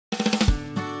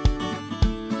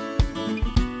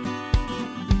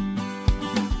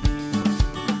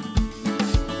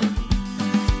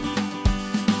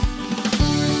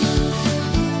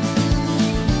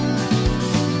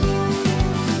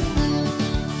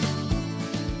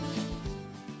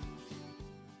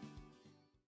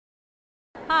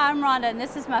I'm Rhonda, and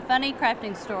this is my funny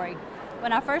crafting story.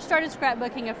 When I first started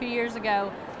scrapbooking a few years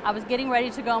ago, I was getting ready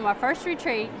to go on my first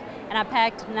retreat, and I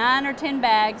packed 9 or 10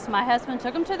 bags. My husband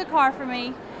took them to the car for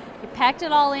me. He packed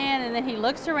it all in, and then he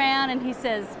looks around and he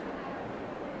says,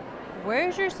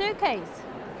 "Where's your suitcase?"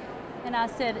 And I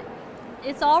said,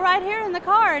 "It's all right here in the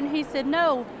car." And he said,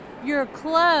 "No, your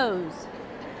clothes."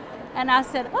 And I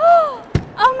said, oh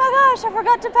my gosh, I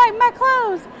forgot to pack my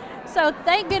clothes. So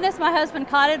thank goodness my husband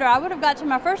caught it, or I would have got to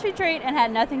my first retreat and had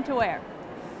nothing to wear.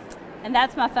 And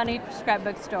that's my funny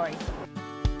scrapbook story.